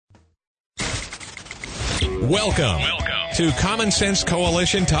Welcome to Common Sense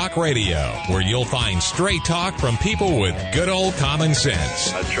Coalition Talk Radio, where you'll find straight talk from people with good old common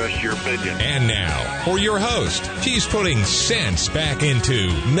sense. I trust your opinion. And now, for your host, she's putting sense back into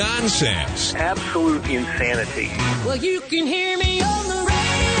nonsense. Absolute insanity. Well, you can hear me on the radio.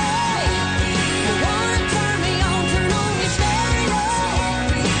 You wanna turn me on, turn on your stereo.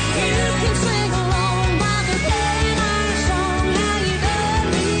 You can sing along while they're playing our song. How you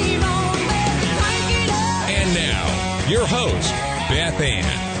done me wrong, baby, crank it up. And now, your host, Beth Ann.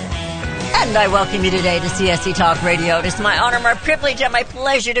 And I welcome you today to CSC Talk Radio. It is my honor, my privilege, and my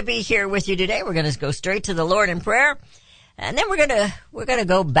pleasure to be here with you today. We're going to go straight to the Lord in prayer, and then we're going to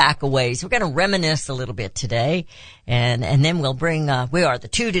go back a ways. We're going to reminisce a little bit today, and then we'll bring we are the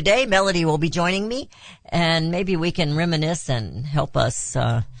two today. Melody will be joining me, and maybe we can reminisce and help us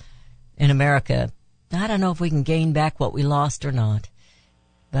in America. I don't know if we can gain back what we lost or not,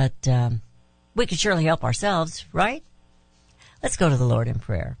 but we can surely help ourselves, right? Let's go to the Lord in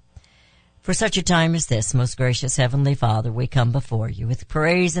prayer. For such a time as this, most gracious Heavenly Father, we come before you with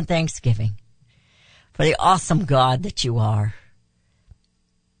praise and thanksgiving for the awesome God that you are.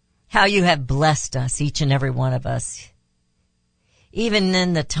 How you have blessed us, each and every one of us, even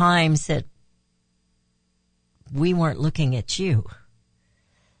in the times that we weren't looking at you.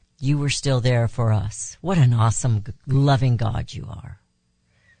 You were still there for us. What an awesome, loving God you are.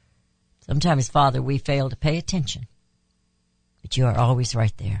 Sometimes, Father, we fail to pay attention, but you are always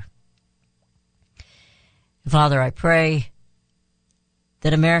right there. Father, I pray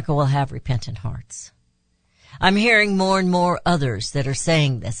that America will have repentant hearts. I'm hearing more and more others that are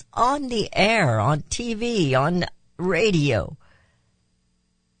saying this on the air, on TV, on radio.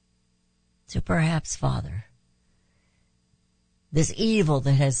 So perhaps, Father, this evil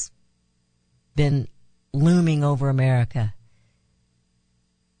that has been looming over America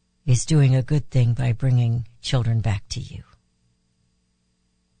is doing a good thing by bringing children back to you.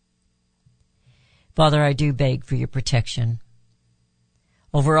 Father, I do beg for your protection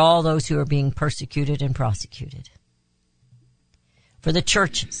over all those who are being persecuted and prosecuted. For the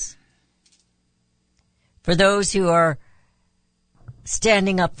churches. For those who are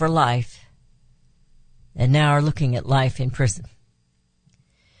standing up for life and now are looking at life in prison.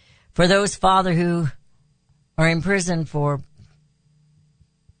 For those, Father, who are in prison for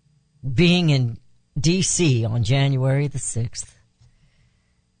being in D.C. on January the 6th.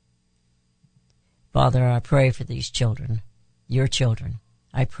 Father, I pray for these children, your children.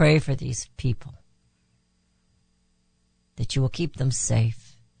 I pray for these people, that you will keep them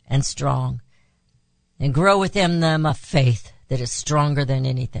safe and strong and grow within them a faith that is stronger than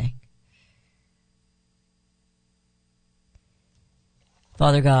anything.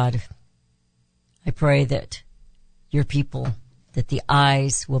 Father God, I pray that your people, that the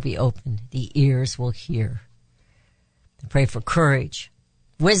eyes will be open, the ears will hear. I pray for courage,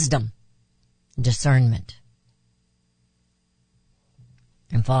 wisdom, discernment.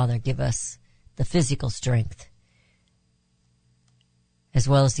 And Father, give us the physical strength as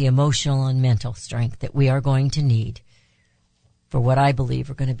well as the emotional and mental strength that we are going to need for what I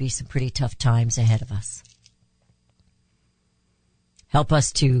believe are going to be some pretty tough times ahead of us. Help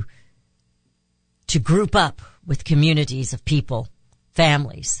us to group up with communities of people,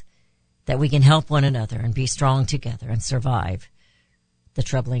 families, that we can help one another and be strong together and survive the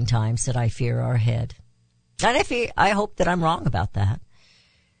troubling times that I fear are ahead. And I hope that I'm wrong about that.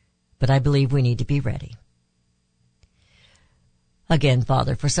 But I believe we need to be ready. Again,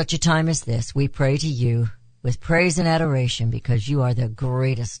 Father, for such a time as this, we pray to you with praise and adoration because you are the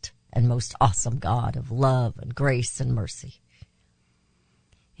greatest and most awesome God of love and grace and mercy.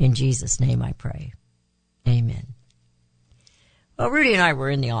 In Jesus' name I pray. Amen. Well, Rudy and I were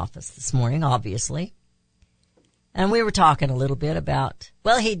in the office this morning, obviously. And we were talking a little bit about,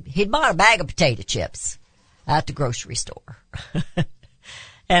 well, he'd bought a bag of potato chips at the grocery store.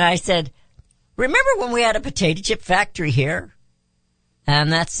 And I said, remember when we had a potato chip factory here?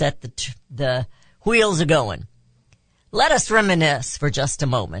 And that set the wheels a-going. Let us reminisce for just a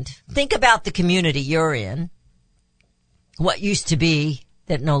moment. Think about the community you're in, what used to be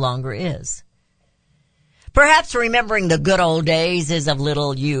that no longer is. Perhaps remembering the good old days is of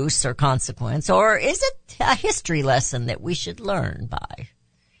little use or consequence, or is it a history lesson that we should learn by?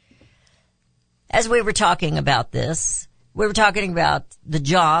 As we were talking about this, we were talking about the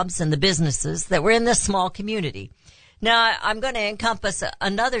jobs and the businesses that were in this small community. Now, I'm going to encompass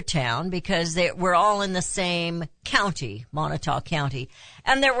another town because we're all in the same county, Montauk County.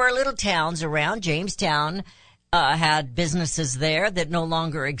 And there were little towns around. Jamestown had businesses there that no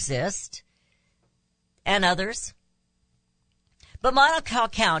longer exist, and others. But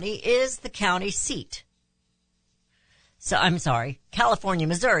Montauk County is the county seat California,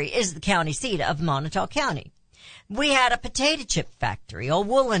 Missouri is the county seat of Montauk County. We had a potato chip factory, a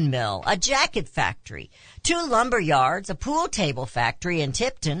woolen mill, a jacket factory, 2 lumber yards, a pool table factory in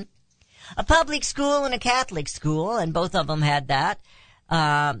Tipton, a public school and a Catholic school, and both of them had that.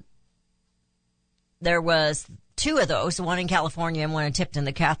 There was 2 of those, one in California and one in Tipton,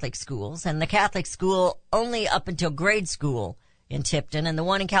 the Catholic schools, and the Catholic school only up until grade school in Tipton, and the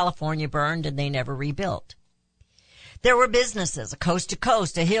one in California burned and they never rebuilt. There were businesses, a Coast to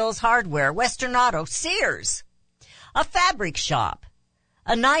Coast, a Hills Hardware, Western Auto, Sears, a fabric shop,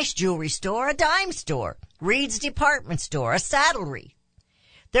 a nice jewelry store, a dime store, Reed's department store, a saddlery.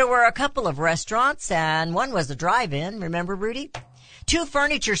 There were a couple of restaurants, and one was a drive-in, remember, Rudy? 2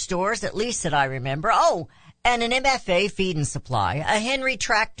 furniture stores, at least that I remember. Oh, and an MFA feed and supply, a Henry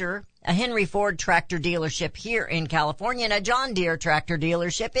Ford tractor dealership here in California, and a John Deere tractor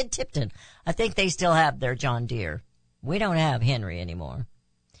dealership in Tipton. I think they still have their John Deere. We don't have Henry anymore.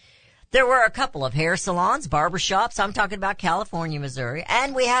 There were a couple of hair salons, barber shops. I'm talking about California, Missouri.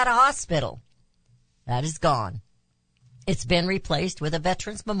 And we had a hospital. That is gone. It's been replaced with a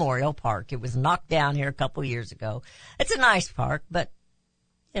Veterans Memorial Park. It was knocked down here a couple years ago. It's a nice park, but,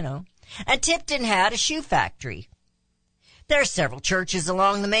 you know. And Tipton had a shoe factory. There are several churches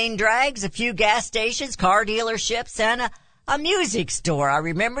along the main drags, a few gas stations, car dealerships, and a music store. I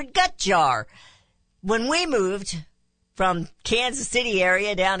remembered Gut Jar. When we moved from Kansas City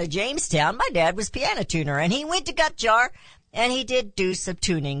area down to Jamestown, my dad was piano tuner, and he went to Gut Jar, and he did do some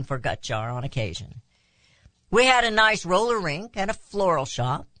tuning for Gut Jar on occasion. We had a nice roller rink and a floral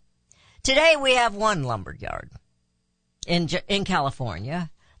shop. Today we have 1 lumber yard in California.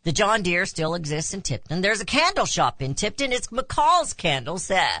 The John Deere still exists in Tipton. There's a candle shop in Tipton. It's McCall's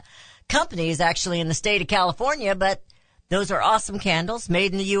Candles. Company is actually in the state of California, but those are awesome candles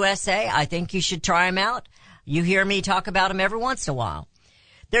made in the USA. I think you should try them out. You hear me talk about them every once in a while.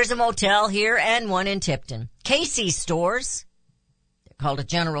 There's a motel here and one in Tipton. Casey's Stores. They're called a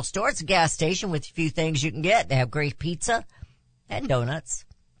general store. It's a gas station with a few things you can get. They have great pizza and donuts.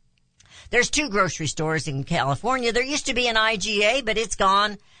 There's 2 grocery stores in California. There used to be an IGA, but it's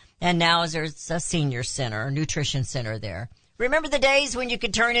gone. And now there's a senior center, a nutrition center there. Remember the days when you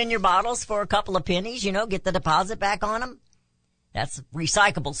could turn in your bottles for a couple of pennies, get the deposit back on them? That's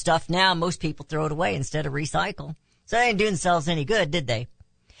recyclable stuff now. Most people throw it away instead of recycle. So they didn't do themselves any good, did they?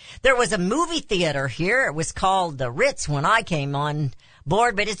 There was a movie theater here. It was called the Ritz when I came on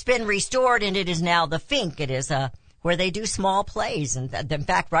board, but it's been restored and it is now the Fink. It is where they do small plays. And in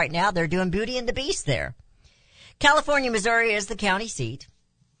fact, right now they're doing Beauty and the Beast there. California, Missouri is the county seat.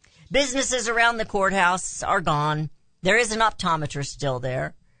 Businesses around the courthouse are gone. There is an optometrist still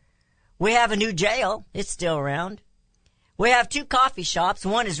there. We have a new jail. It's still around. We have 2 coffee shops.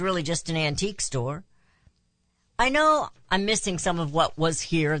 One is really just an antique store. I know I'm missing some of what was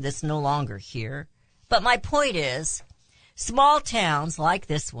here that's no longer here. But my point is, small towns like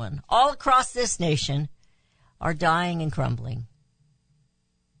this one, all across this nation, are dying and crumbling.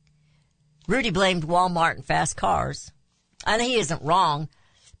 Rudy blamed Walmart and fast cars. And he isn't wrong.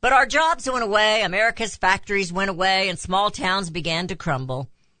 But our jobs went away, America's factories went away, and small towns began to crumble.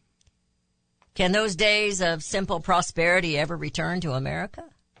 Can those days of simple prosperity ever return to America?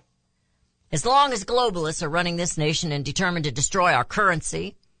 As long as globalists are running this nation and determined to destroy our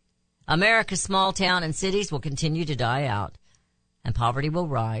currency, America's small town and cities will continue to die out, and poverty will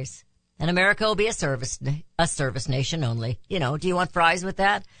rise, and America will be a service nation only. Do you want fries with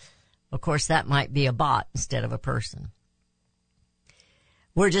that? Of course, that might be a bot instead of a person.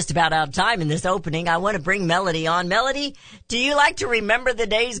 We're just about out of time in this opening. I want to bring Melody on. Melody, do you like to remember the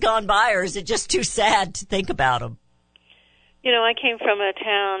days gone by, or is it just too sad to think about them? I came from a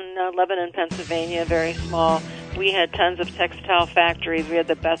town, Lebanon, Pennsylvania, very small. We had tons of textile factories. We had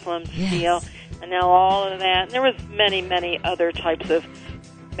the Bethlehem Steel, and now all of that. And there was many, many other types of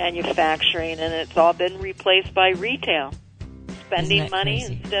manufacturing, and it's all been replaced by retail, spending money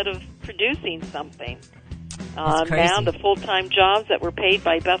instead of producing something. Now the full-time jobs that were paid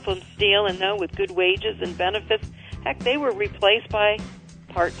by Bethlehem Steel and with good wages and benefits, heck, they were replaced by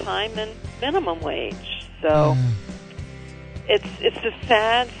part-time and minimum wage. So it's a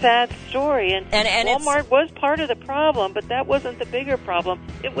sad, sad story. And Walmart was part of the problem, but that wasn't the bigger problem.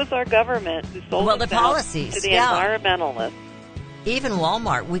 It was our government who sold the policies to the environmentalists. Even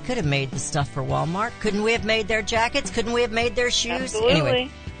Walmart, we could have made the stuff for Walmart. Couldn't we have made their jackets? Couldn't we have made their shoes? Absolutely.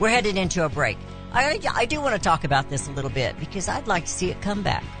 Anyway, we're headed into a break. I do want to talk about this a little bit because I'd like to see it come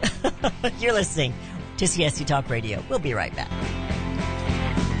back. You're listening to CSC Talk Radio. We'll be right back.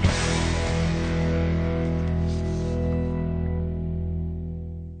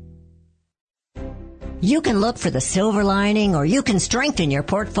 You can look for the silver lining, or you can strengthen your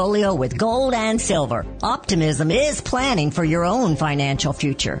portfolio with gold and silver. Optimism is planning for your own financial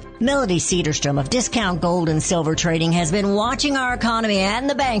future. Melody Cedarstrom of Discount Gold and Silver Trading has been watching our economy and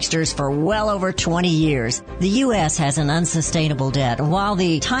the banksters for well over 20 years. The U.S. has an unsustainable debt, and while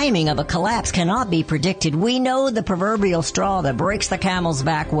the timing of a collapse cannot be predicted, we know the proverbial straw that breaks the camel's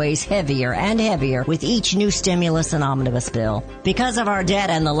back weighs heavier and heavier with each new stimulus and omnibus bill. Because of our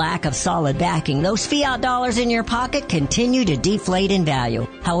debt and the lack of solid backing, those fiat dollars in your pocket continue to deflate in value.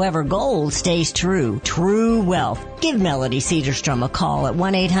 However, gold stays true wealth. Give Melody Cedarstrom a call at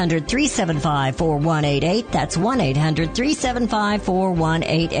 1-800-375-4188. That's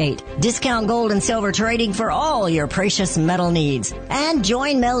 1-800-375-4188. Discount Gold and Silver Trading for all your precious metal needs. And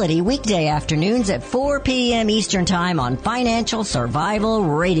join Melody weekday afternoons at 4 p.m. Eastern Time on Financial Survival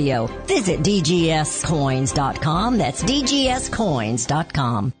Radio. Visit DGScoins.com. That's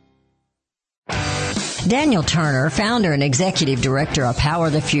DGScoins.com. Daniel Turner, founder and executive director of Power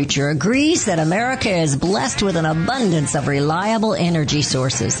the Future, agrees that America is blessed with an abundance of reliable energy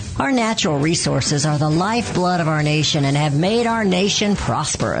sources. Our natural resources are the lifeblood of our nation and have made our nation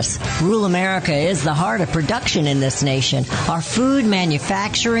prosperous. Rural America is the heart of production in this nation. Our food,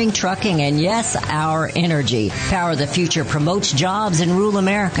 manufacturing, trucking, and yes, our energy. Power the Future promotes jobs in rural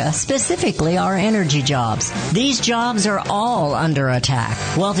America, specifically our energy jobs. These jobs are all under attack.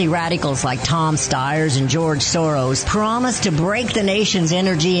 Wealthy radicals like Tom Stiers and George Soros promise to break the nation's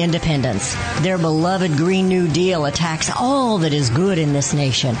energy independence. Their beloved Green New Deal attacks all that is good in this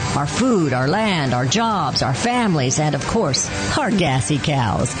nation. Our food, our land, our jobs, our families, and of course, our gassy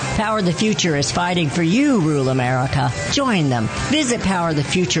cows. Power the Future is fighting for you, rural America. Join them. Visit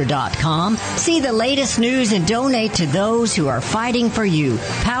PowerTheFuture.com. See the latest news and donate to those who are fighting for you.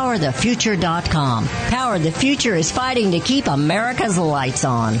 PowerTheFuture.com. Power the Future is fighting to keep America's lights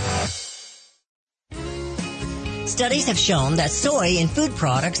on. Studies have shown that soy in food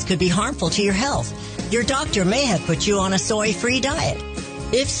products could be harmful to your health. Your doctor may have put you on a soy-free diet.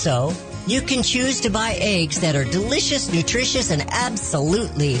 If so, you can choose to buy eggs that are delicious, nutritious, and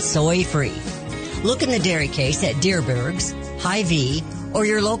absolutely soy-free. Look in the dairy case at Dierberg's, Hy-Vee, or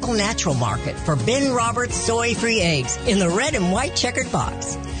your local natural market for Ben Roberts soy-free eggs in the red and white checkered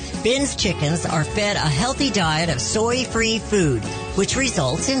box. Ben's chickens are fed a healthy diet of soy-free food, which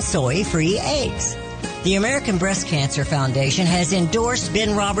results in soy-free eggs. The American Breast Cancer Foundation has endorsed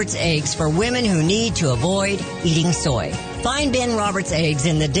Ben Roberts eggs for women who need to avoid eating soy. Find Ben Roberts eggs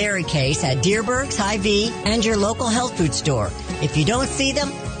in the dairy case at Dierberg's, Hy-Vee, and your local health food store. If you don't see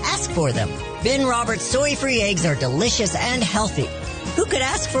them, ask for them. Ben Roberts soy-free eggs are delicious and healthy. Who could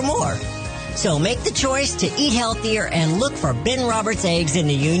ask for more? So make the choice to eat healthier and look for Ben Roberts eggs in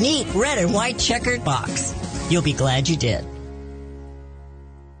the unique red and white checkered box. You'll be glad you did.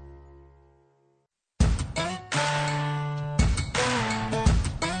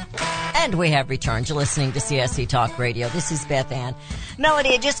 And we have returned to listening to CSC Talk Radio. This is Beth Ann. Melody,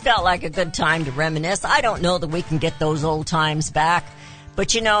 it just felt like a good time to reminisce. I don't know that we can get those old times back,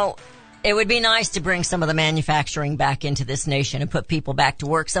 but you know, it would be nice to bring some of the manufacturing back into this nation and put people back to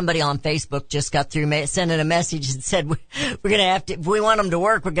work. Somebody on Facebook just got through sending a message and said, we're going to have to, if we want them to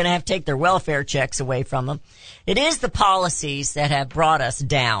work, we're going to have to take their welfare checks away from them. It is the policies that have brought us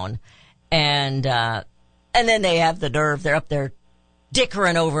down. And then they have the nerve. They're up there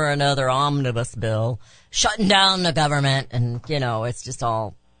dickering over another omnibus bill, shutting down the government. And, you know, it's just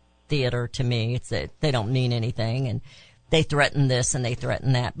all theater to me. It's that they don't mean anything, and they threaten this and they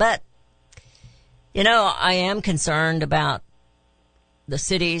threaten that. But, you know, I am concerned about the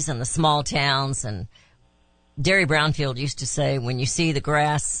cities and the small towns. And Derry Brownfield used to say, when you see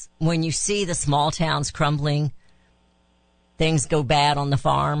the small towns crumbling, things go bad on the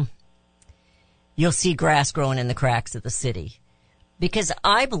farm, you'll see grass growing in the cracks of the city. Because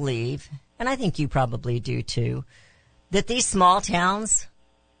I believe, and I think you probably do too, that these small towns,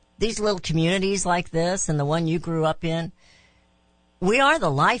 these little communities like this and the one you grew up in, we are the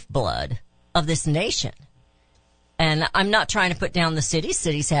lifeblood of this nation. And I'm not trying to put down the cities.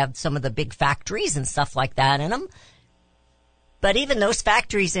 Cities have some of the big factories and stuff like that in them. But even those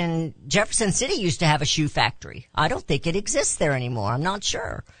factories in Jefferson City used to have a shoe factory. I don't think it exists there anymore. I'm not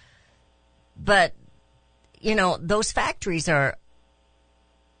sure. But, you know, those factories are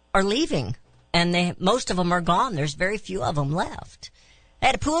leaving, and most of them are gone. There's very few of them left. They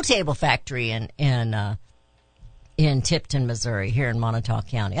had a pool table factory in Tipton, Missouri, here in Montauk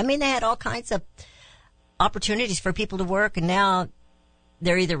County. I mean, they had all kinds of opportunities for people to work, and now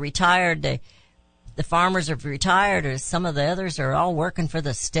they're either retired, the farmers have retired, or some of the others are all working for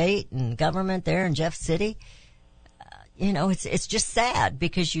the state and government there in Jeff City. You know, it's just sad,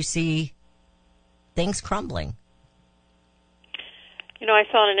 because you see things crumbling. You know, I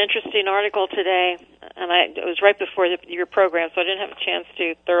saw an interesting article today, and it was right before your program, so I didn't have a chance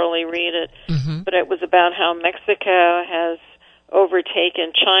to thoroughly read it. Mm-hmm. But it was about how Mexico has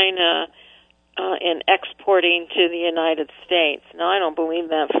overtaken China in exporting to the United States. Now, I don't believe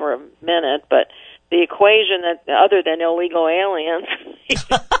that for a minute, but the equation that, other than illegal aliens,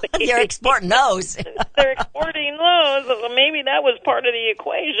 You're exporting those. they're exporting those. Maybe that was part of the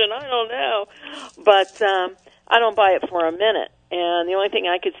equation. I don't know, but I don't buy it for a minute. And the only thing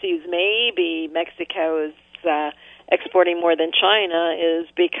I could see is maybe Mexico is exporting more than China is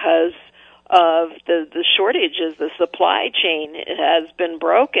because of the shortages. The supply chain has been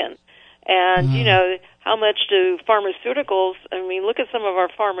broken. And, you know, how much do pharmaceuticals, I mean, look at some of our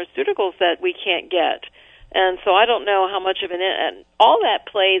pharmaceuticals that we can't get. And so I don't know how much of and all that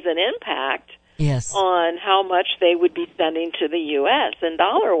plays an impact Yes. on how much they would be sending to the U.S. and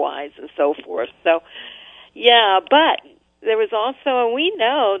dollar-wise and so forth. So, yeah, but there was also, and we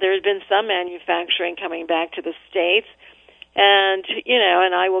know there's been some manufacturing coming back to the States, and, you know,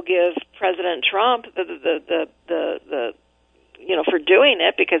 and I will give President Trump the you know, for doing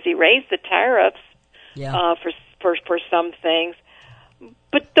it because he raised the tariffs for some things.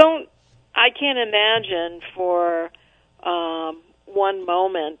 But I can't imagine for one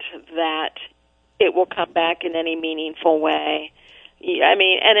moment that it will come back in any meaningful way. I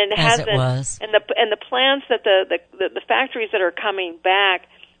mean, and it hasn't. It was. And the plants that the factories that are coming back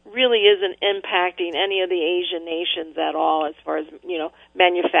really isn't impacting any of the Asian nations at all as far as, you know,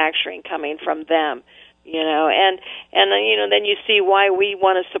 manufacturing coming from them. You know, and you know, then you see why we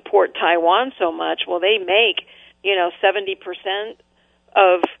want to support Taiwan so much. Well, they make, you know, 70%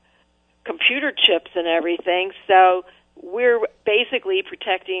 of computer chips and everything, so we're basically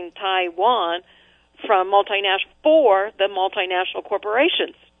protecting Taiwan from the multinational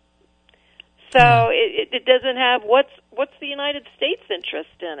corporations. So it doesn't have what's the United States' interest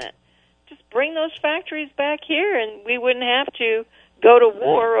in it? Just bring those factories back here, and we wouldn't have to go to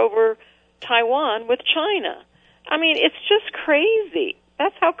war over Taiwan with China. I mean, it's just crazy.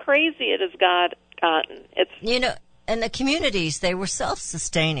 That's how crazy it has gotten. It's, you know, and the communities, they were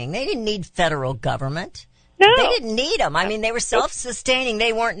self-sustaining. They didn't need federal government. no. They didn't need them. I mean, they were self-sustaining.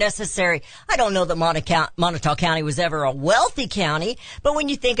 They weren't necessary. I don't know that Montauk County was ever a wealthy county, but when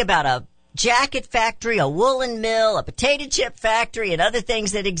you think about a jacket factory, a woolen mill, a potato chip factory, and other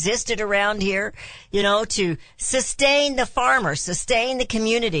things that existed around here, you know, to sustain the farmer, sustain the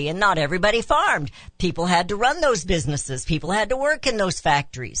community. And not everybody farmed. People had to run those businesses. People had to work in those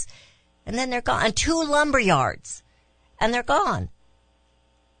factories. And then they're gone. And 2 lumber yards. And they're gone.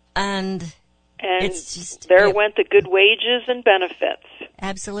 And it's just... went the good wages and benefits.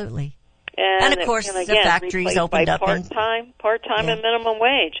 Absolutely. And of course, again, the factories opened up part-time Yeah. and minimum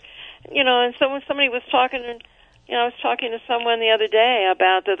wage. You know, and so when somebody was talking, you know, I was talking to someone the other day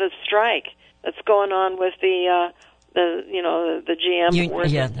about the strike that's going on with the GM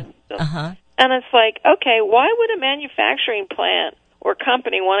workers. And it's like, okay, why would a manufacturing plant or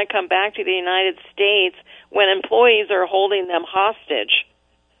company want to come back to the United States when employees are holding them hostage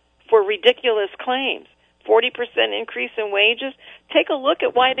for ridiculous claims? 40% increase in wages? Take a look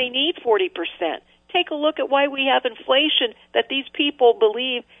at why they need 40%. Take a look at why we have inflation that these people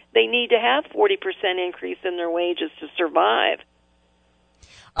believe they need to have 40% increase in their wages to survive.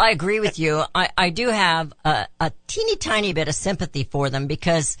 I agree with you. I do have a teeny tiny bit of sympathy for them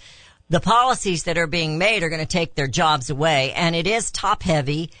because the policies that are being made are going to take their jobs away, and it is top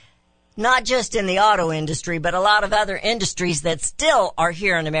heavy, not just in the auto industry, but a lot of other industries that still are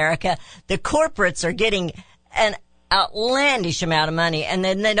here in America. The corporates are getting an outlandish amount of money, and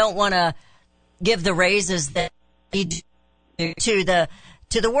then they don't want to give the raises that they do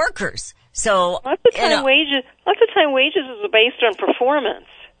to the workers. So lots of time wages is based on performance.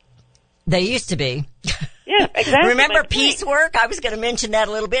 They used to be. Yeah, exactly. Remember piecework? I was going to mention that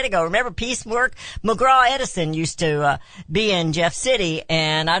a little bit ago. Remember piecework? McGraw Edison used to be in Jeff City,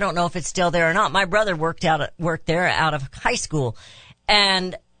 and I don't know if it's still there or not. My brother worked there out of high school,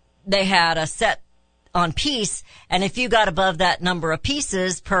 and they had a set on piece, and if you got above that number of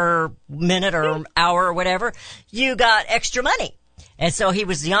pieces per minute or hour or whatever, you got extra money. And so he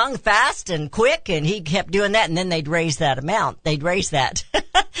was young, fast, and quick, and he kept doing that, and then they'd raise that amount. They'd raise that.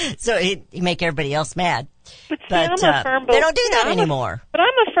 So he'd make everybody else mad. But see, I'm a firm they don't do that anymore. But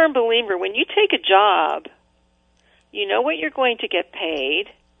I'm a firm believer, when you take a job, you know what you're going to get paid,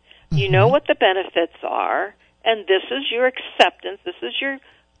 you know what the benefits are, and this is your acceptance, this is your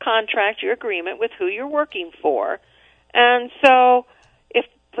contract, your agreement with who you're working for. And so if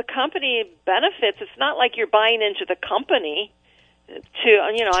the company benefits, it's not like you're buying into the company.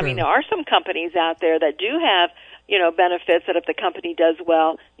 I mean, there are some companies out there that do have, benefits that if the company does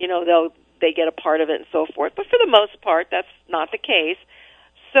well, they get a part of it and so forth. But for the most part, that's not the case.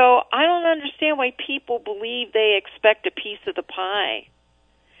 So I don't understand why people believe they expect a piece of the pie.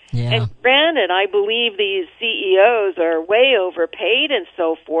 Yeah. And granted, I believe these CEOs are way overpaid and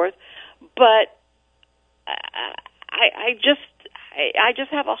so forth, but I just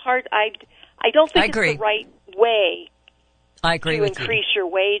have a hard. I don't think it's the right way. I agree to with increase your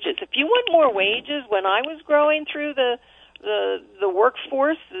wages. If you want more wages, when I was growing through the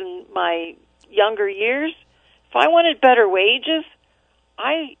workforce in my younger years, if I wanted better wages,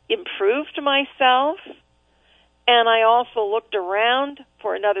 I improved myself, and I also looked around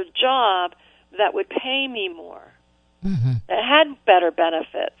for another job that would pay me more, that had better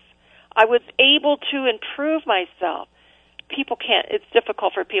benefits. I was able to improve myself. People can't. It's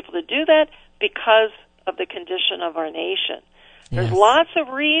difficult for people to do that because of the condition of our nation. There's lots of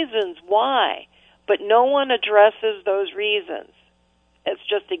reasons why, but no one addresses those reasons. It's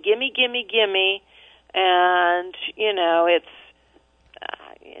just a gimme, gimme, gimme, and it's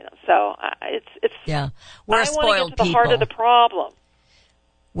it's. Yeah, we're spoiled I want to get to the people. heart of the problem.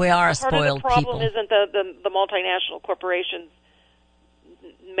 We are a The spoiled heart of the problem people. isn't the multinational corporations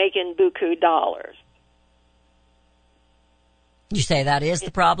making buku dollars. You say that is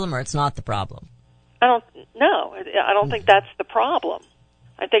the problem, or it's not the problem? I don't think that's the problem.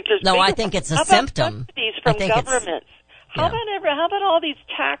 I think there's I think it's a how symptom. About subsidies from governments? How about all these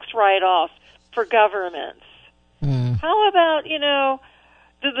tax write-offs for governments? How about the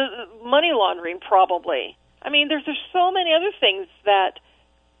money laundering? Probably. I mean, there's so many other things that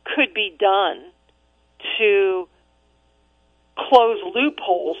could be done to close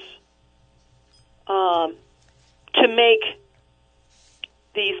loopholes to make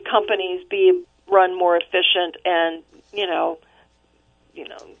these companies be run more efficient and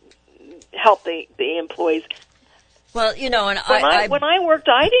help the employees. Well, and when I worked,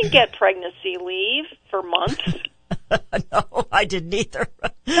 I didn't get pregnancy leave for months. No, I didn't either.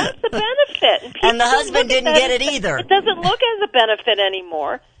 That's the benefit, and the husband didn't get it either. It doesn't look as a benefit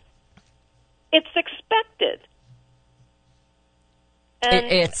anymore. It's expected. And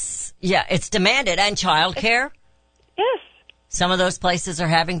it's demanded, and childcare. Yes. Some of those places are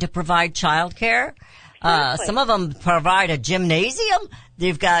having to provide childcare. Exactly. Some of them provide a gymnasium.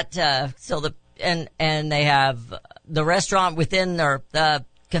 They've got and they have the restaurant within their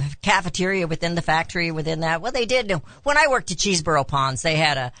cafeteria within the factory within that. Well, they did when I worked at Cheeseboro Ponds. They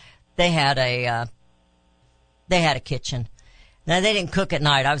had a kitchen. Now they didn't cook at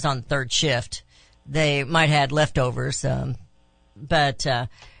night. I was on the third shift. They might have had leftovers, but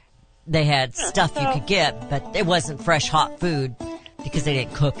they had stuff you could get, but it wasn't fresh hot food because they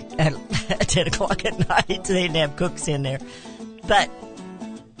didn't cook at 10 o'clock at night. They didn't have cooks in there. But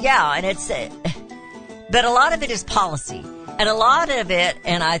yeah, and but a lot of it is policy. And a lot of it,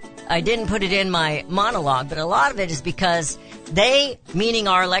 and I didn't put it in my monologue, but a lot of it is because they, meaning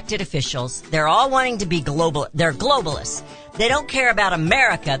our elected officials, they're all wanting to be global. They're globalists. They don't care about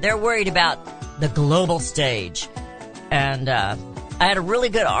America. They're worried about the global stage. And I had a really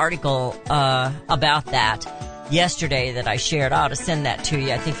good article about that yesterday that I shared. I ought to send that to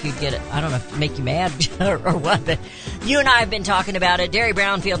you. I think you'd get it. I don't know if it make you mad or what, but you and I have been talking about it. Derry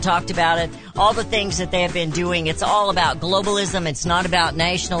Brownfield talked about it. All the things that they have been doing. It's all about globalism. It's not about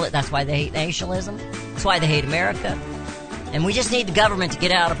That's why they hate nationalism. That's why they hate America. And we just need the government to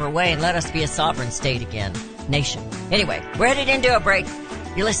get out of our way and let us be a sovereign state again. Nation. Anyway, we're headed into a break.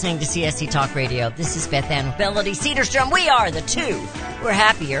 You're listening to CSC Talk Radio. This is Beth Ann with Melody Cedarstrom. We are the two. We're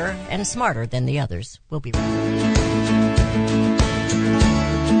happier and smarter than the others. We'll be right back.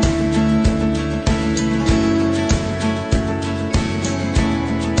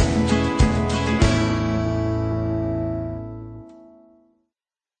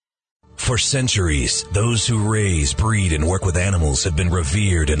 For centuries, those who raise, breed, and work with animals have been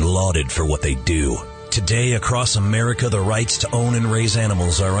revered and lauded for what they do. Today, across America, the rights to own and raise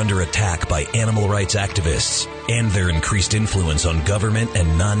animals are under attack by animal rights activists and their increased influence on government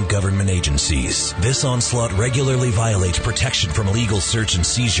and non-government agencies. This onslaught regularly violates protection from illegal search and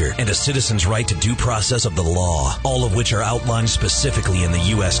seizure and a citizen's right to due process of the law, all of which are outlined specifically in the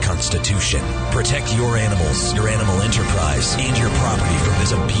U.S. Constitution. Protect your animals, your animal enterprise, and your property from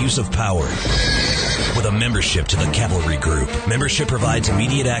this abuse of power. With a membership to the Cavalry Group, membership provides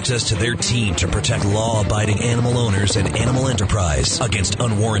immediate access to their team to protect law law-abiding animal owners and animal enterprise against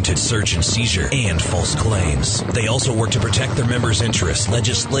unwarranted search and seizure and false claims. They also work to protect their members' interests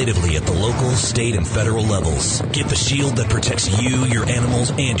legislatively at the local, state, and federal levels. Get the shield that protects you, your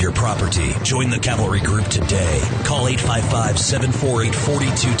animals, and your property. Join the Cavalry Group today. Call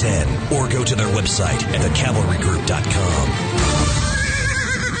 855-748-4210 or go to their website at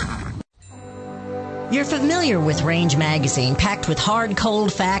thecavalrygroup.com. You're familiar with Range Magazine, packed with hard,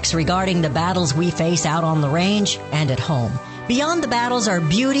 cold facts regarding the battles we face out on the range and at home. Beyond the battles are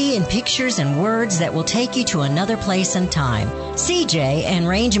beauty and pictures and words that will take you to another place and time. CJ and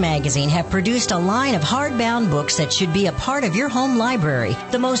Range Magazine have produced a line of hardbound books that should be a part of your home library.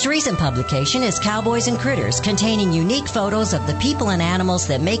 The most recent publication is Cowboys and Critters, containing unique photos of the people and animals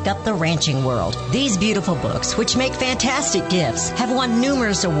that make up the ranching world. These beautiful books, which make fantastic gifts, have won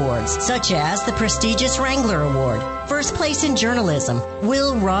numerous awards, such as the prestigious Wrangler Award, First Place in Journalism,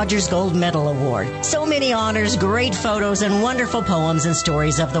 Will Rogers Gold Medal Award. So many honors, great photos, and wonderful poems and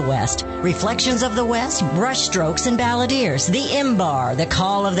stories of the West. Reflections of the West, Brushstrokes and Balladeers, The Imbar, The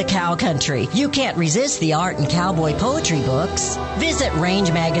Call of the Cow Country. You can't resist the art and cowboy poetry books. Visit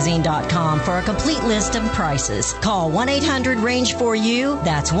rangemagazine.com for a complete list of prices. Call 1-800-RANGE-4U.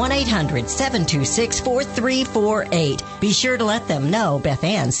 That's 1-800-726-4348. Be sure to let them know Beth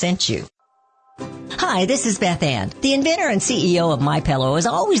Ann sent you. Hi, this is Beth Ann. The inventor and CEO of MyPillow is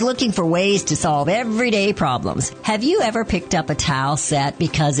always looking for ways to solve everyday problems. Have you ever picked up a towel set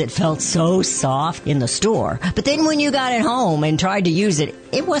because it felt so soft in the store, but then when you got it home and tried to use it,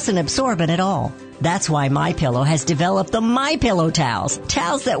 it wasn't absorbent at all? That's why MyPillow has developed the MyPillow towels.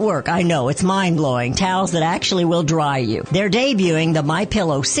 Towels that work. I know, it's mind-blowing. Towels that actually will dry you. They're debuting the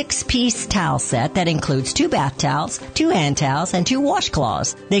MyPillow 6-piece towel set that includes 2 bath towels, 2 hand towels, and 2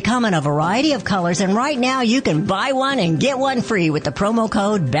 washcloths. They come in a variety of colors, and right now you can buy one and get one free with the promo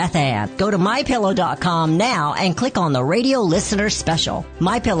code BethAnn. Go to MyPillow.com now and click on the radio listener special.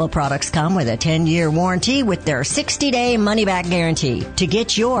 MyPillow products come with a 10-year warranty with their 60-day money-back guarantee. To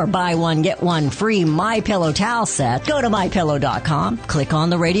get your buy one, get one free MyPillow towel set, go to MyPillow.com, click on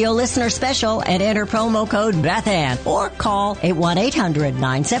the radio listener special, and enter promo code BethAnn, or call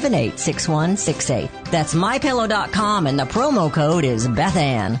 1-800-978-6168. That's MyPillow.com, and the promo code is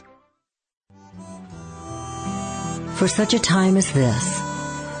BethAnn. For such a time as this,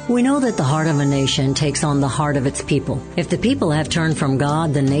 we know that the heart of a nation takes on the heart of its people. If the people have turned from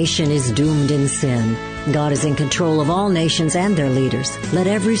God, the nation is doomed in sin. God is in control of all nations and their leaders. Let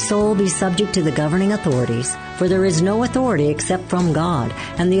every soul be subject to the governing authorities, for there is no authority except from God,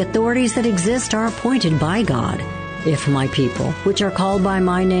 and the authorities that exist are appointed by God. If my people, which are called by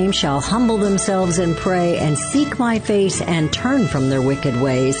my name, shall humble themselves and pray and seek my face and turn from their wicked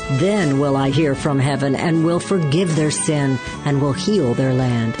ways, then will I hear from heaven and will forgive their sin and will heal their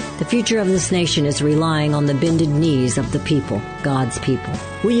land. The future of this nation is relying on the bended knees of the people, God's people.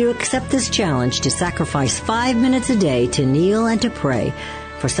 Will you accept this challenge to sacrifice 5 minutes a day to kneel and to pray?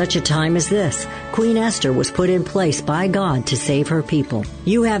 For such a time as this, Queen Esther was put in place by God to save her people.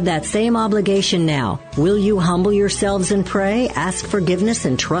 You have that same obligation now. Will you humble yourselves and pray, ask forgiveness,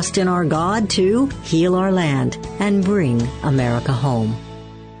 and trust in our God to heal our land and bring America home?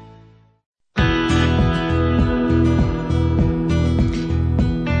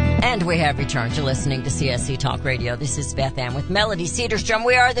 And we have returned to listening to CSC Talk Radio. This is Beth Ann with Melody Cedarstrom.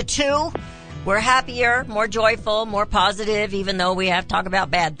 We are the two. We're happier, more joyful, more positive, even though we have to talk about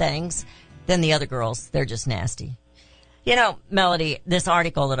bad things, than the other girls. They're just nasty. You know, Melody, this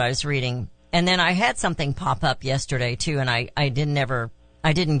article that I was reading, and then I had something pop up yesterday, too, and I didn't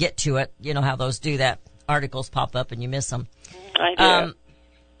get to it. You know how those do that. Articles pop up and you miss them. I do.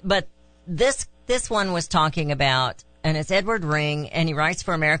 But this one was talking about, and it's Edward Ring, and he writes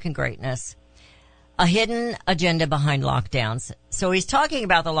for American Greatness, a hidden agenda behind lockdowns. So he's talking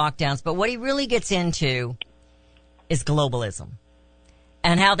about the lockdowns, but what he really gets into is globalism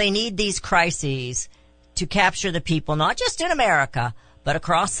and how they need these crises to capture the people, not just in America, but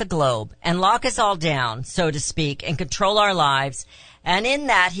across the globe, and lock us all down, so to speak, and control our lives. And in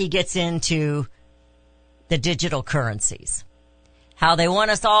that, he gets into the digital currencies, how they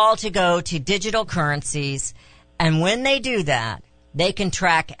want us all to go to digital currencies. And when they do that, they can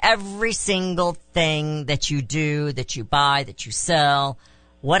track every single thing that you do, that you buy, that you sell,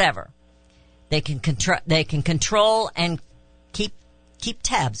 whatever. They can control and keep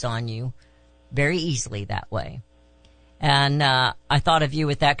tabs on you very easily that way. And I thought of you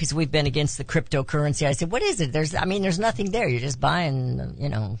with that because we've been against the cryptocurrency. I said, what is it? There's nothing there. You're just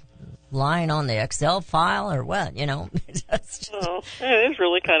buying, lying on the Excel file or what, Oh, it is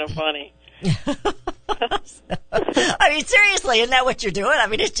really kind of funny. I mean, seriously, isn't that what you're doing? I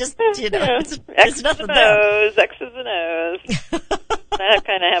mean, it's just, it's X's nothing and there. O's, X's and O's. I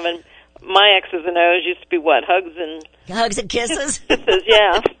kind of having my X's and O's used to be what, hugs and Kisses? kisses,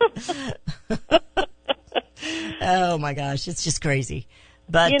 yeah. Oh my gosh, it's just crazy.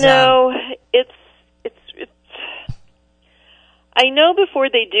 But it's I know before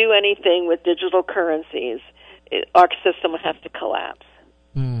they do anything with digital currencies, our system has to collapse.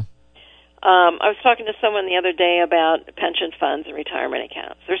 I was talking to someone the other day about pension funds and retirement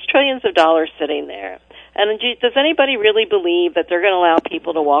accounts. There's trillions of dollars sitting there. And does anybody really believe that they're going to allow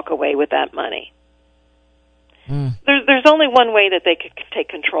people to walk away with that money? There's only one way that they could take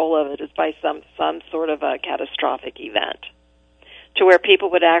control of it, is by some sort of a catastrophic event, to where people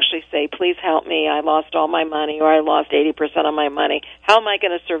would actually say, please help me, I lost all my money, or I lost 80% of my money. How am I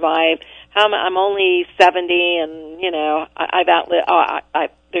going to survive? I'm only 70, and, I've outlived,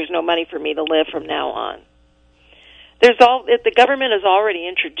 there's no money for me to live from now on. The government has already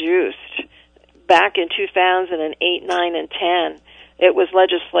introduced, back in 2008, 9, and 10, it was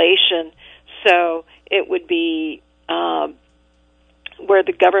legislation, so it would be where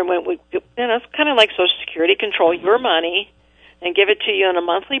the government would, it's kind of like Social Security, control your money and give it to you on a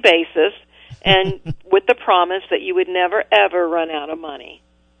monthly basis, and with the promise that you would never, ever run out of money.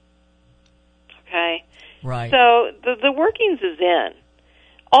 Okay? Right. So the workings is in.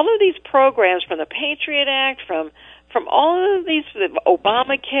 All of these programs, from the Patriot Act, from all of these,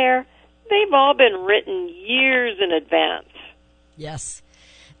 Obamacare, they've all been written years in advance. Yes.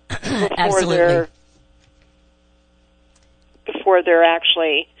 Absolutely. Before they're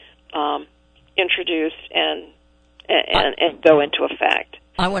actually introduced and go into effect.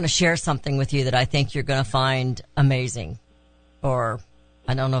 I want to share something with you that I think you're going to find amazing, or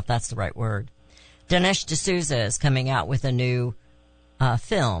I don't know if that's the right word. Dinesh D'Souza is coming out with a new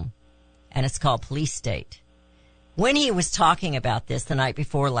film, and it's called Police State. When he was talking about this the night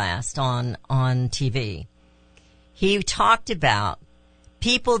before last on TV, he talked about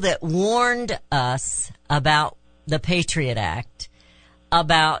people that warned us about the Patriot Act,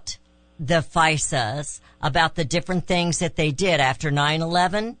 about the FISAs, about the different things that they did after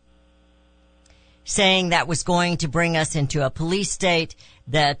 9/11, saying that was going to bring us into a police state,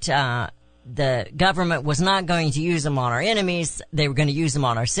 that the government was not going to use them on our enemies, they were going to use them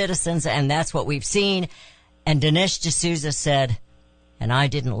on our citizens, and that's what we've seen. And Dinesh D'Souza said, and I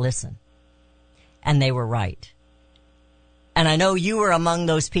didn't listen. And they were right. And I know you were among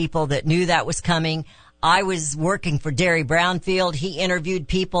those people that knew that was coming. I was working for Derry Brownfield. He interviewed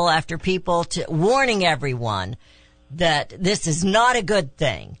people after people, warning everyone that this is not a good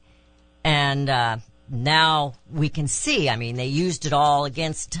thing. And now we can see, I mean, they used it all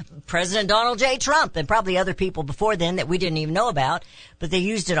against President Donald J. Trump and probably other people before then that we didn't even know about. But they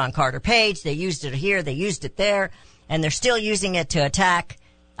used it on Carter Page. They used it here. They used it there. And they're still using it to attack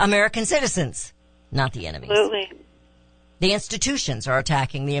American citizens, not the enemies. Absolutely. The institutions are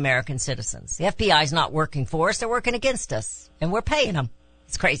attacking the American citizens. The FBI is not working for us. They're working against us. And we're paying them.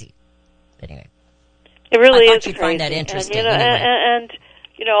 It's crazy. Anyway. It really I is thought you'd crazy. find that interesting. And, anyway.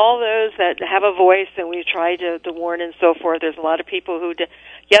 all those that have a voice, and we try to warn and so forth, there's a lot of people who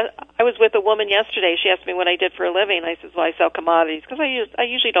I was with a woman yesterday. She asked me what I did for a living. I said, well, I sell commodities, because I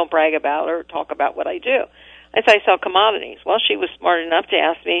usually don't brag about or talk about what I do. I said, I sell commodities. Well, she was smart enough to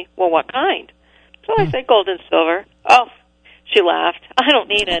ask me, well, what kind? So I said, gold and silver. Oh, she laughed. I don't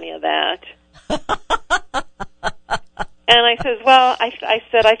need any of that. And I says, well, I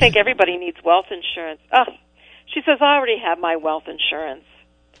said, I think everybody needs wealth insurance. Oh, she says, I already have my wealth insurance.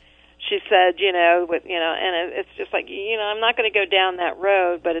 She said, and it's just like, I'm not going to go down that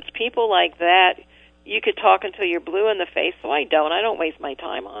road, but it's people like that. You could talk until you're blue in the face, so I don't waste my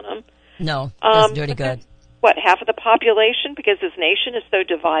time on them. No, doesn't do any good. What, half of the population, because this nation is so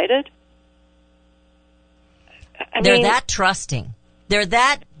divided? They're that trusting.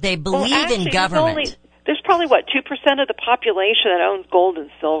 They believe in government. There's probably, 2% of the population that owns gold and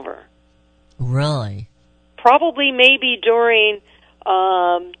silver. Really? Probably maybe during,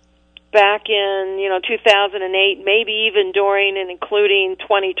 back in, 2008, maybe even during and including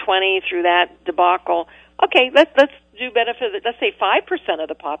 2020 through that debacle. Okay, let's do benefit. Let's say 5% of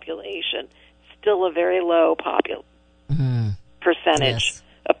the population. Still a very low percentage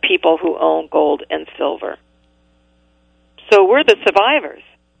of people who own gold and silver. So we're the survivors.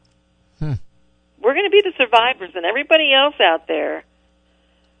 We're going to be the survivors, and everybody else out there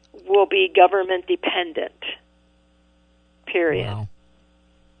will be government dependent. Period. Wow.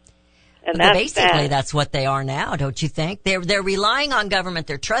 And that's what they are now, don't you think? They're relying on government.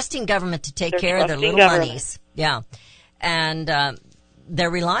 They're trusting government to take care of their little monies. Yeah. And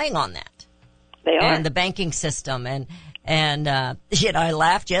they're relying on that. They are. And the banking system. And I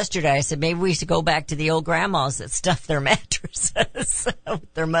laughed yesterday. I said, maybe we should go back to the old grandmas that stuffed their mattresses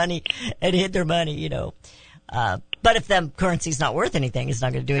with their money and hid their money, But if the currency's not worth anything, it's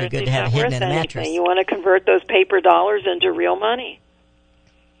not going to do any good to have it hidden in a mattress. You want to convert those paper dollars into real money.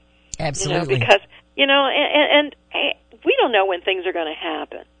 Absolutely. Because, and we don't know when things are going to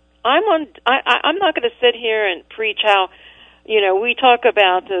happen. I'm not going to sit here and preach how, we talk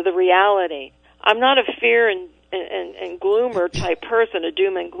about the reality. I'm not a fear and gloomer type person, a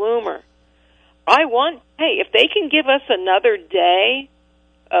doom and gloomer. If they can give us another day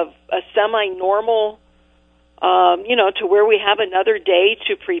of a semi-normal, to where we have another day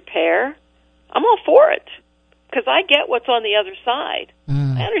to prepare, I'm all for it. Because I get what's on the other side.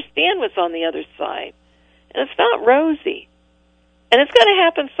 I understand what's on the other side. And it's not rosy. And it's going to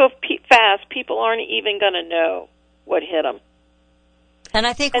happen so fast, people aren't even going to know what hit them. And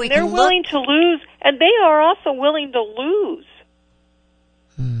I think they're willing to lose, and they are also willing to lose.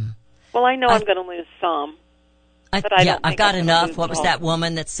 Well, I know I'm going to lose some. I've got enough. What was that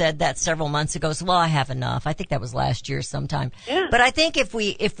woman that said that several months ago? So, well, I have enough. I think that was last year sometime. Yeah. But I think if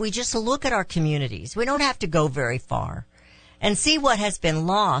we just look at our communities, we don't have to go very far, and see what has been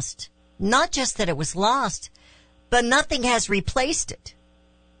lost. Not just that it was lost, but nothing has replaced it.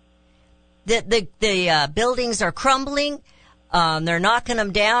 The buildings are crumbling. They're knocking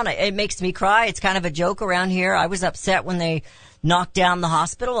them down. It makes me cry. It's kind of a joke around here. I was upset when they knocked down the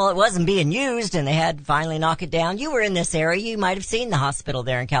hospital. Well, it wasn't being used, and they had to finally knock it down. You were in this area. You might have seen the hospital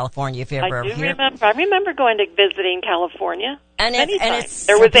there in California if you ever were here. I remember going to visiting California. And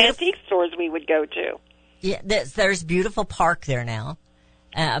there was antique stores we would go to. Yeah, there's beautiful park there now.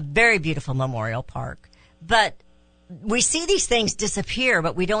 A very beautiful memorial park. But we see these things disappear,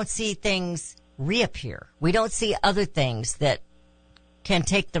 but we don't see things reappear. We don't see other things that can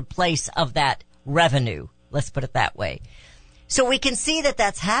take the place of that revenue. Let's put it that way. So we can see that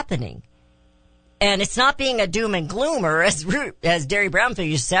that's happening. And it's not being a doom and gloomer, as Derry Brownfield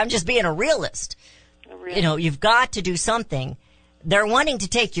used to say. I'm just being a realist. You've got to do something. They're wanting to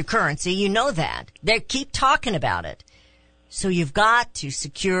take your currency. You know that. They keep talking about it. So you've got to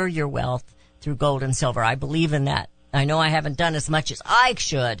secure your wealth through gold and silver. I believe in that. I know I haven't done as much as I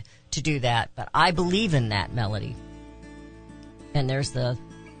should to do that, but I believe in that, Melody. And there's the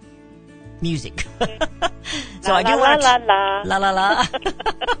music. So I do want to... La la la.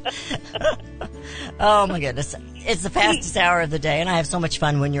 Oh my goodness. It's the fastest hour of the day, and I have so much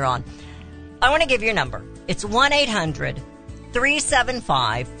fun when you're on. I want to give your number. It's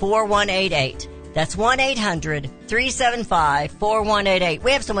 1-800-375-4188. That's 1-800-375-4188.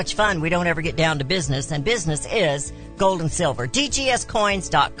 We have so much fun, we don't ever get down to business, and business is gold and silver.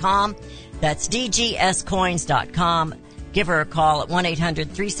 DGScoins.com. That's DGScoins.com. Give her a call at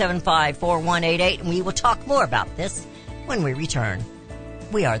 1-800-375-4188, and we will talk more about this when we return.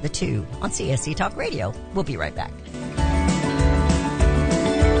 We are the two on CSC Talk Radio. We'll be right back.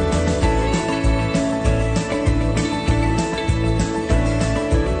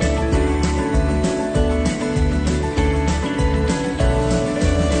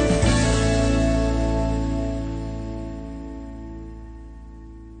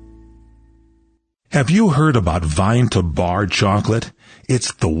 Have you heard about Vine to Bar chocolate?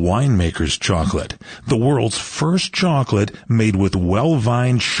 It's the winemaker's chocolate, the world's first chocolate made with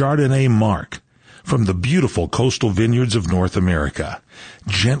well-vined Chardonnay marc from the beautiful coastal vineyards of North America.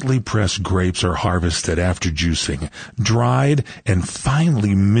 Gently pressed grapes are harvested after juicing, dried and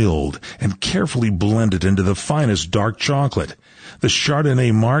finely milled and carefully blended into the finest dark chocolate. The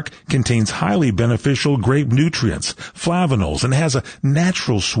Chardonnay marc contains highly beneficial grape nutrients, flavonols, and has a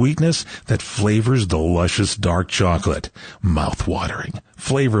natural sweetness that flavors the luscious dark chocolate. Mouth-watering,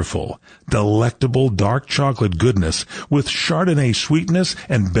 flavorful, delectable dark chocolate goodness with Chardonnay sweetness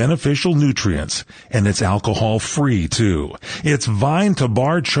and beneficial nutrients. And it's alcohol-free, too. It's Vine to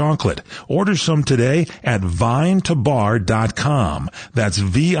Bar chocolate. Order some today at vinetobar.com. That's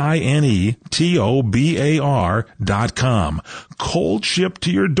VINETOBAR.com. Cold shipped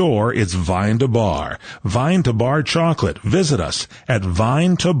to your door, it's Vine to Bar. Vine to Bar chocolate. Visit us at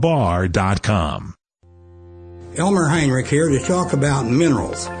vinetobar.com. Elmer Heinrich here to talk about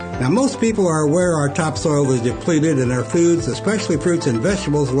minerals. Now, most people are aware our topsoil is depleted and our foods, especially fruits and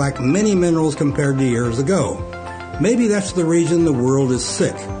vegetables, lack many minerals compared to years ago. Maybe that's the reason the world is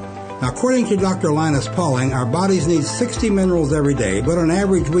sick. Now, according to Dr. Linus Pauling, our bodies need 60 minerals every day, but on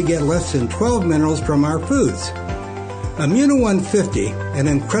average we get less than 12 minerals from our foods. Immuno 150, an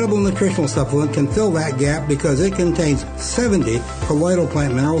incredible nutritional supplement, can fill that gap because it contains 70 colloidal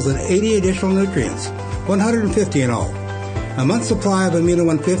plant minerals and 80 additional nutrients, 150 in all. A month's supply of Amino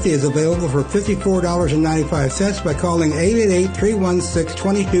 150 is available for $54.95 by calling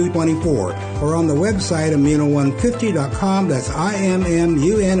 888-316-2224 or on the website amino150.com. That's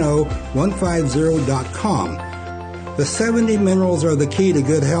IMMUNO150.com. The 70 minerals are the key to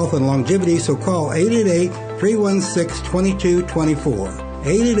good health and longevity, so call 888-316-2224.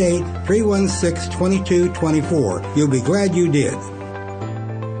 888-316-2224. You'll be glad you did.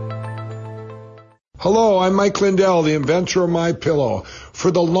 Hello, I'm Mike Lindell, the inventor of MyPillow.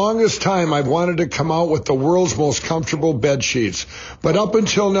 For the longest time, I've wanted to come out with the world's most comfortable bed sheets. But up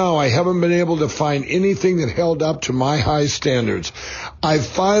until now, I haven't been able to find anything that held up to my high standards. I've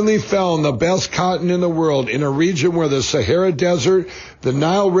finally found the best cotton in the world in a region where the Sahara Desert, the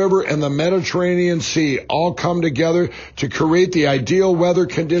Nile River, and the Mediterranean Sea all come together to create the ideal weather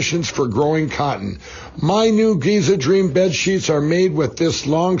conditions for growing cotton. My new Giza Dream bed sheets are made with this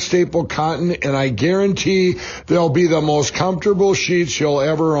long staple cotton, and I guarantee they'll be the most comfortable sheets you'll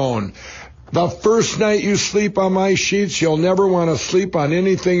ever own. The first night you sleep on my sheets, you'll never want to sleep on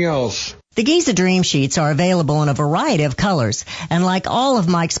anything else. The Giza Dream Sheets are available in a variety of colors, and like all of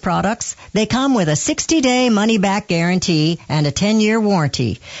Mike's products, they come with a 60-day money-back guarantee and a 10-year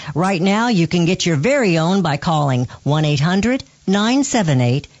warranty. Right now, you can get your very own by calling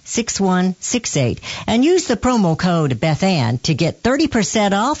 1-800-978-6168 and use the promo code BethAnn to get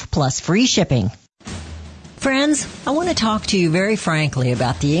 30% off plus free shipping. Friends, I want to talk to you very frankly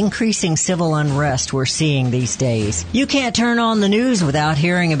about the increasing civil unrest we're seeing these days. You can't turn on the news without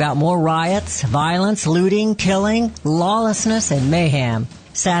hearing about more riots, violence, looting, killing, lawlessness, and mayhem.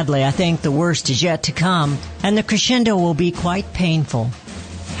 Sadly, I think the worst is yet to come, and the crescendo will be quite painful.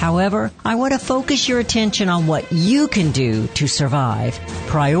 However, I want to focus your attention on what you can do to survive.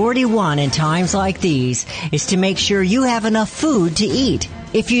 Priority one in times like these is to make sure you have enough food to eat.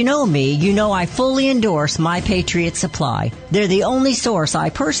 If you know me, you know I fully endorse My Patriot Supply. They're the only source I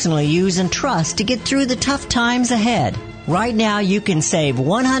personally use and trust to get through the tough times ahead. Right now, you can save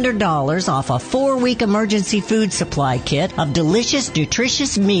 $100 off a 4-week emergency food supply kit of delicious,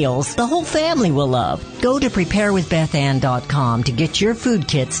 nutritious meals the whole family will love. Go to preparewithbethann.com to get your food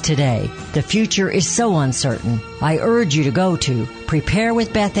kits today. The future is so uncertain. I urge you to go to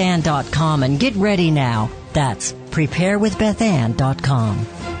preparewithbethann.com and get ready now. That's preparewithbethann.com.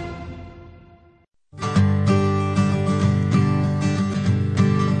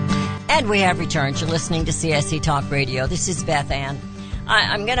 And we have returned. You're listening to CSC Talk Radio. This is Beth Ann.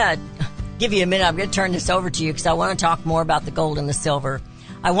 I'm going to give you a minute. I'm going to turn this over to you because I want to talk more about the gold and the silver.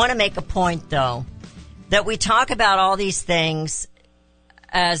 I want to make a point, though, that we talk about all these things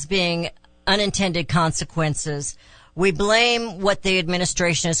as being unintended consequences. We blame what the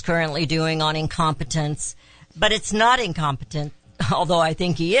administration is currently doing on incompetence, but it's not incompetent, although I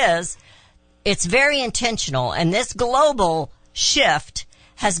think he is. It's very intentional, and this global shift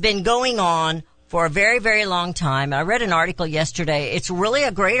has been going on for a very, very long time. I read an article yesterday. It's really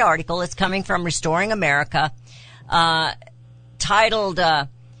a great article. It's coming from Restoring America, titled,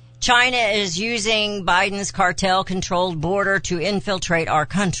 China is using Biden's cartel-controlled border to infiltrate our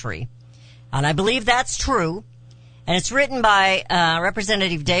country. And I believe that's true. And it's written by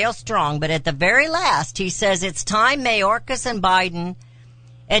Representative Dale Strong. But at the very last, he says it's time Mayorkas and Biden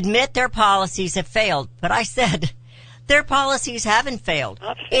admit their policies have failed. But I said, their policies haven't failed.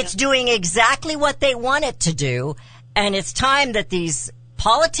 It's doing exactly what they want it to do. And it's time that these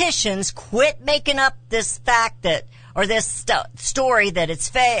politicians quit making up this fact that, or this story that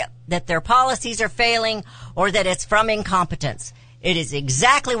that their policies are failing or that it's from incompetence. It is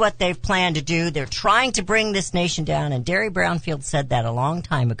exactly what they've planned to do. They're trying to bring this nation down. And Derry Brownfield said that a long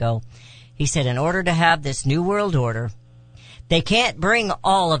time ago. He said in order to have this new world order, they can't bring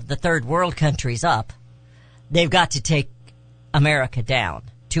all of the third world countries up. They've got to take America down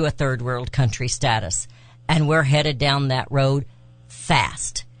to a third world country status. And we're headed down that road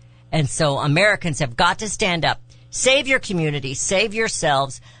fast. And so Americans have got to stand up. Save your community. Save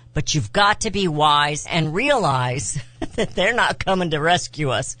yourselves. But you've got to be wise and realize that they're not coming to rescue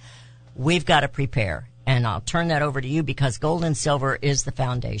us. We've got to prepare. And I'll turn that over to you because gold and silver is the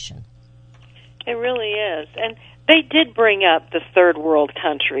foundation. It really is. And they did bring up the third world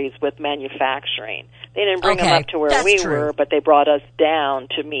countries with manufacturing. They didn't bring them up to where we were, but they brought us down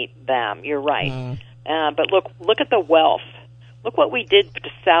to meet them. You're right. But look at the wealth. Look what we did to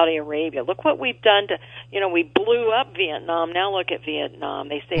Saudi Arabia. Look what we've done to, we blew up Vietnam. Now look at Vietnam.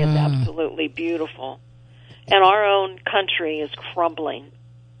 They say it's absolutely beautiful. And our own country is crumbling.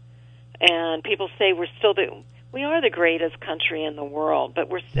 And people say we are the greatest country in the world, but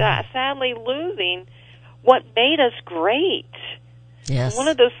we're sadly losing what made us great. Yes. One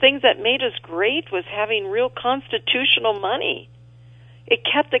of those things that made us great was having real constitutional money. It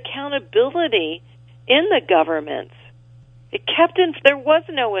kept accountability in the governments. There was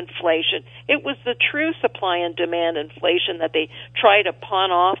no inflation. It was the true supply and demand inflation that they try to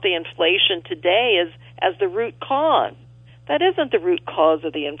pawn off the inflation today as the root cause. That isn't the root cause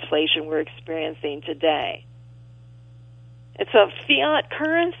of the inflation we're experiencing today. It's a fiat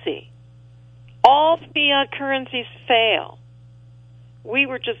currency. All fiat currencies fail. We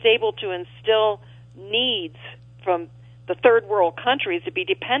were just able to instill needs from the third world countries to be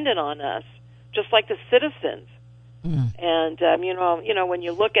dependent on us, just like the citizens. And when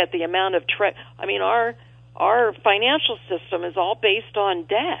you look at the amount of our financial system is all based on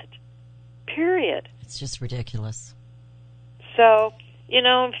debt. Period. It's just ridiculous. So,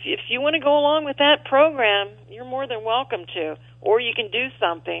 if you want to go along with that program, you're more than welcome to. Or you can do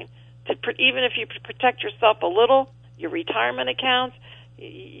something to even if you protect yourself a little, your retirement accounts,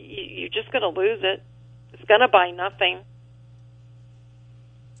 you're just going to lose it. It's going to buy nothing.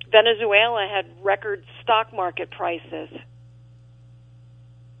 Venezuela had record stock market prices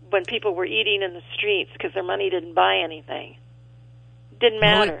when people were eating in the streets because their money didn't buy anything. Didn't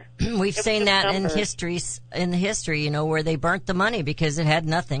matter. We've seen that in history, where they burnt the money because it had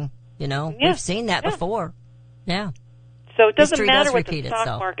nothing. We've seen that before. Yeah. So it doesn't History matter does what the repeat stock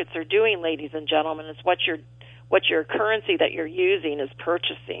itself. markets are doing, ladies and gentlemen. It's what your currency that you're using is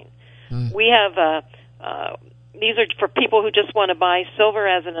purchasing. We have these are for people who just want to buy silver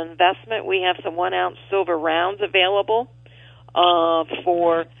as an investment. We have some 1-ounce silver rounds available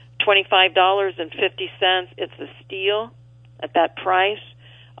for $25.50. It's a steal at that price.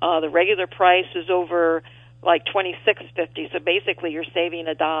 The regular price is over like $26.50. So basically, you're saving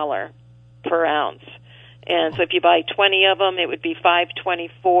 $1 per ounce. And so if you buy 20 of them, it would be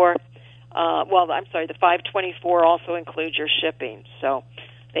 $5.24. The $5.24 also includes your shipping. So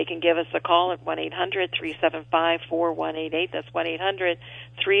they can give us a call at 1-800-375-4188. That's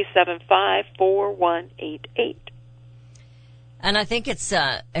 1-800-375-4188. And I think this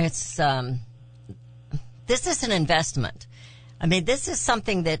is an investment. I mean, this is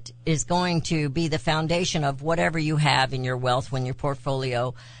something that is going to be the foundation of whatever you have in your wealth when your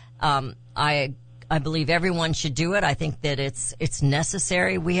portfolio. I believe everyone should do it. I think that it's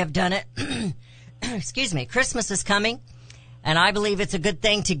necessary. We have done it. Excuse me. Christmas is coming, and I believe it's a good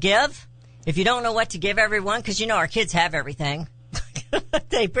thing to give. If you don't know what to give everyone, because our kids have everything.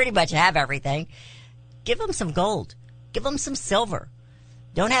 They pretty much have everything. Give them some gold. Give them some silver.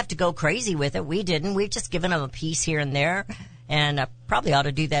 Don't have to go crazy with it. We didn't. We've just given them a piece here and there, and I probably ought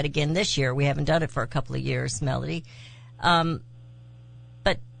to do that again this year. We haven't done it for a couple of years, Melody.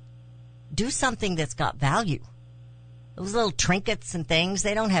 But do something that's got value. Those little trinkets and things,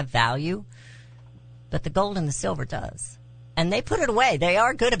 they don't have value, but the gold and the silver does. And they put it away. They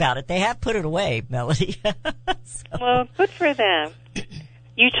are good about it. They have put it away, Melody. Well, good for them.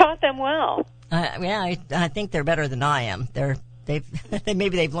 You taught them well. I think they're better than I am.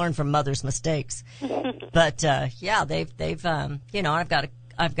 Maybe they've learned from mother's mistakes. But they've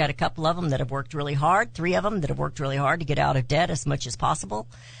I've got a couple of them that have worked really hard. 3 of them that have worked really hard to get out of debt as much as possible.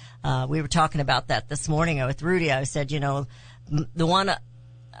 We were talking about that this morning with Rudy. I said, the one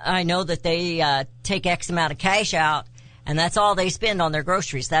I know that they take X amount of cash out, and that's all they spend on their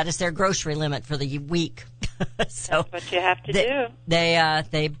groceries. That is their grocery limit for the week. So that's what you have to do.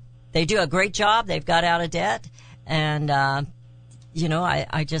 They do a great job. They've got out of debt, and I'm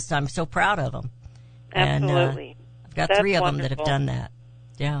so proud of them. Absolutely. And, I've got That's 3 of them wonderful. that have done that.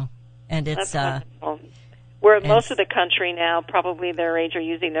 Yeah, and it's where most of the country now, probably their age, are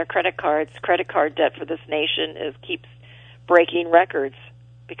using their credit cards. Credit card debt for this nation keeps breaking records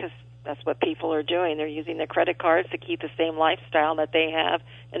because that's what people are doing. They're using their credit cards to keep the same lifestyle that they have,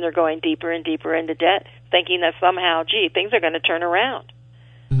 and they're going deeper and deeper into debt, thinking that somehow, things are going to turn around.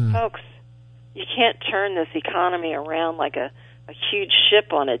 Folks, you can't turn this economy around like a huge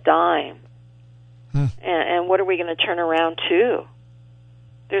ship on a dime. And what are we going to turn around to?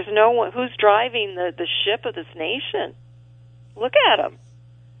 There's no one who's driving the ship of this nation. Look at them.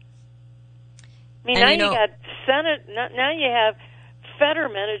 I mean, now you got Senate. Now you have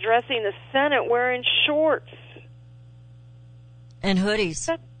Fetterman addressing the Senate wearing shorts and hoodies.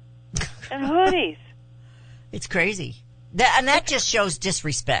 It's crazy. That just shows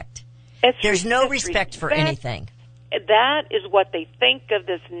disrespect. There's no respect for anything. That is what they think of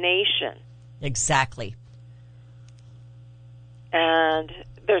this nation. Exactly. And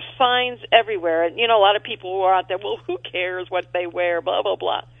there's signs everywhere. And, a lot of people who are out there, well, who cares what they wear, blah, blah,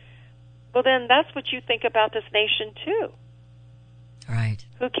 blah. Well, then that's what you think about this nation, too. Right.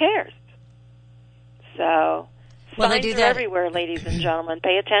 Who cares? So Well, they Signs do are that everywhere, ladies and gentlemen.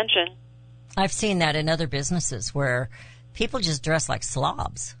 Pay attention. I've seen that in other businesses where people just dress like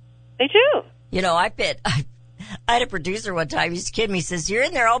slobs. They do. You know, I had a producer one time, he used to kid me, he says, you're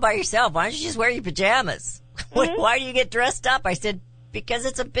in there all by yourself. Why don't you just wear your pajamas? Why do you get dressed up? I said, because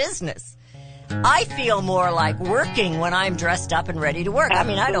it's a business. I feel more like working when I'm dressed up and ready to work.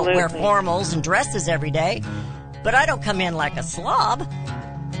 Absolutely. I mean, I don't wear formals and dresses every day, but I don't come in like a slob.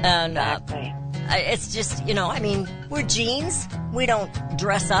 And it's just, you know, I mean, we're jeans. We don't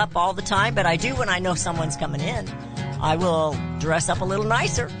dress up all the time, but I do when I know someone's coming in. I will dress up a little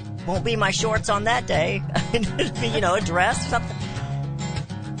nicer. Won't be my shorts on that day. You know, a dress or something.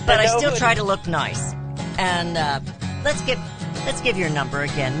 But I still try to look nice. And let's give your number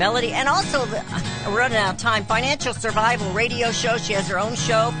again, Melody. And also, we're running out of time. Financial Survival Radio Show. She has her own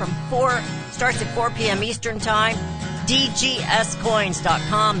show starts at 4 p.m. Eastern Time.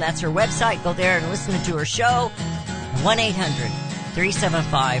 DGScoins.com. That's her website. Go there and listen to her show.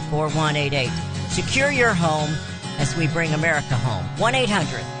 1-800-375-4188. Secure your home as we bring America home.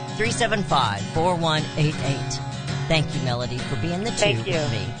 1-800-375-4188. Thank you, Melody, for being the two with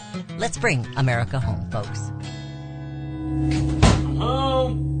me. Let's bring America home, folks.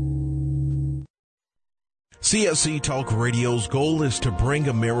 CSC Talk Radio's goal is to bring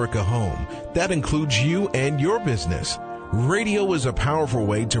America home. That includes you and your business. Radio is a powerful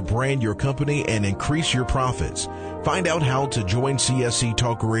way to brand your company and increase your profits. Find out how to join CSC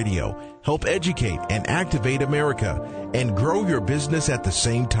Talk Radio, help educate and activate America, and grow your business at the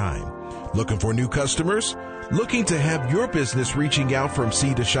same time. Looking for new customers? Looking to have your business reaching out from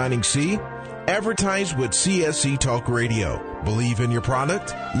sea to shining sea? Advertise with CSC Talk Radio. Believe in your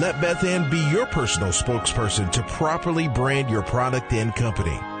product? Let Beth Ann be your personal spokesperson to properly brand your product and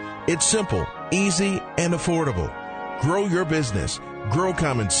company. It's simple, easy, and affordable. Grow your business, grow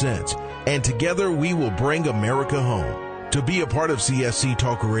common sense, and together we will bring America home. To be a part of CSC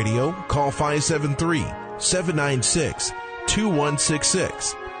Talk Radio, call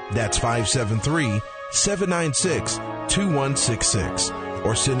 573-796-2166. That's 573-796-2166.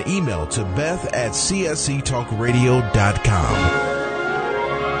 Or send email to beth@csctalkradio.com.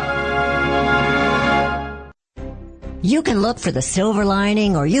 You can look for the silver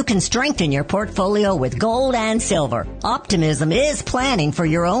lining, or you can strengthen your portfolio with gold and silver. Optimism is planning for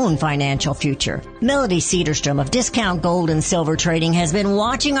your own financial future. Melody Cedarstrom of Discount Gold and Silver Trading has been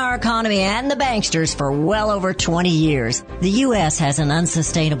watching our economy and the banksters for well over 20 years. The U.S. has an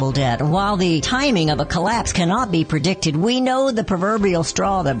unsustainable debt, and while the timing of a collapse cannot be predicted, we know the proverbial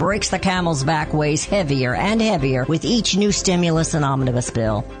straw that breaks the camel's back weighs heavier and heavier with each new stimulus and omnibus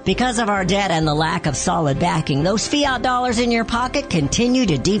bill. Because of our debt and the lack of solid backing, those fiat dollars in your pocket continue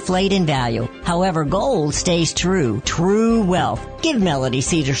to deflate in value. However, gold stays true wealth. Give Melody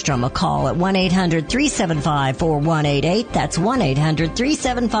Cedarstrom a call at 1-800-375-4188. That's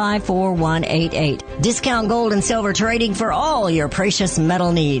 1-800-375-4188. Discount Gold and Silver Trading for all your precious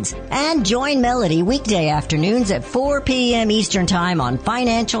metal needs. And join Melody weekday afternoons at 4 p.m. Eastern Time on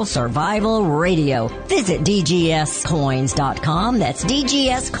Financial Survival Radio. Visit DGScoins.com. That's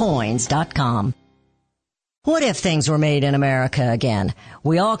DGScoins.com. What if things were made in America again?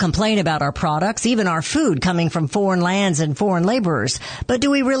 We all complain about our products, even our food coming from foreign lands and foreign laborers. But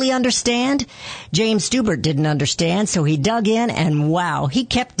do we really understand? James Stubert didn't understand, so he dug in, and wow, he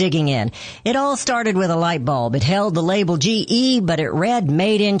kept digging in. It all started with a light bulb. It held the label GE, but it read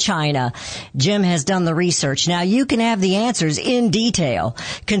Made in China. Jim has done the research. Now you can have the answers in detail.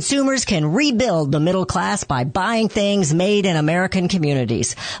 Consumers can rebuild the middle class by buying things made in American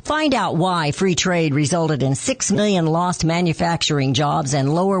communities. Find out why free trade resulted in 6 million lost manufacturing jobs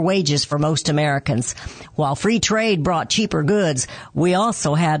and lower wages for most Americans. While free trade brought cheaper goods, we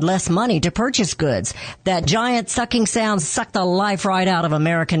also had less money to purchase goods. That giant sucking sound sucked the life right out of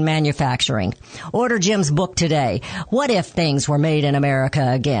American manufacturing. Order Jim's book today, What If Things Were Made in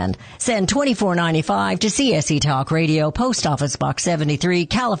America Again? Send $24.95 to CSC Talk Radio, Post Office Box 73,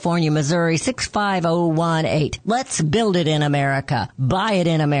 California, Missouri 65018. Let's build it in America, buy it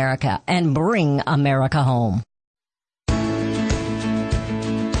in America, and bring America home.